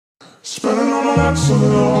Spending all my nights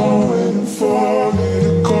alone, waiting for me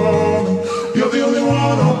to call me. You're the only one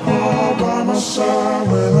I want by my side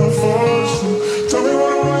when I fall asleep. Tell me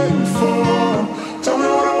what I'm waiting for, tell me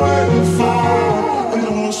what I'm waiting for. I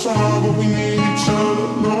know it's hard, but we need each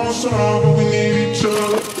other. No, it's hard, but we need each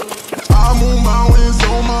other. I move mountains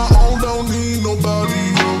on my own, don't need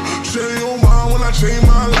nobody else. Change your mind when I change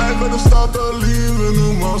my life, better start believing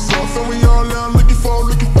in myself. And we all now looking for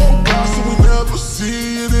God, so we never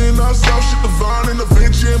see it in ourselves. Shit divine and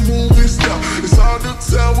adventure and movie style. It's hard to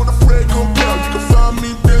tell when a prayer compare. You can find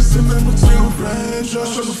me dancing in between the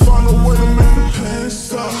raindrops, trying to find a way to make the pain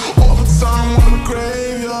stop. All the time on the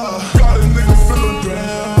graveyard, got a nigga feeling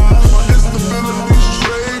bad. My instability's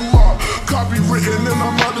trademark, copywritten in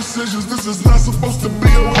all my decisions. This is not supposed to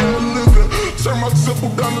be a way of living. Turn my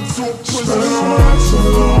temple down into a prison. Spending all my nights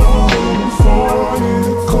alone before I need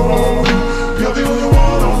to call me. You're the only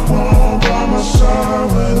one I want by my side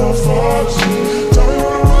when I fall asleep. Tell me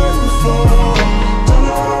what I'm waiting for, tell me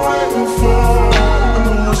what I'm waiting for. I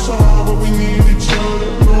know it's hard, but we need each other.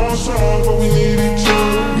 I know it's hard, but we need each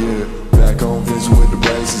other. Yeah, back on Vincent with the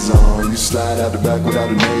braces on. You slide out the back without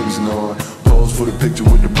the neighbors knowing. Pose for the picture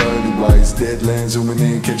with the pearly whites. Deadlands zooming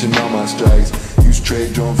in, catching all my strikes. Use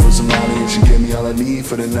trade drone for some money and she gave me all I need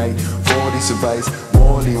for the night. 40 advice,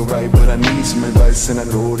 morally alright, but I need some advice. And I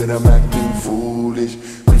know that I'm acting foolish.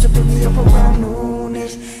 Push up, pick me up around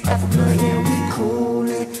noonish. Half a blood, yeah, we cool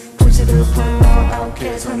it. Push it up on all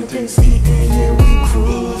outcasts, 100 days eating, yeah, we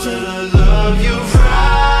cruising. I love you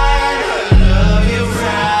right, I love you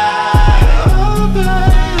right. Oh, but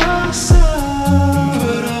I suck,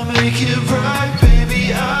 but I'll make it right.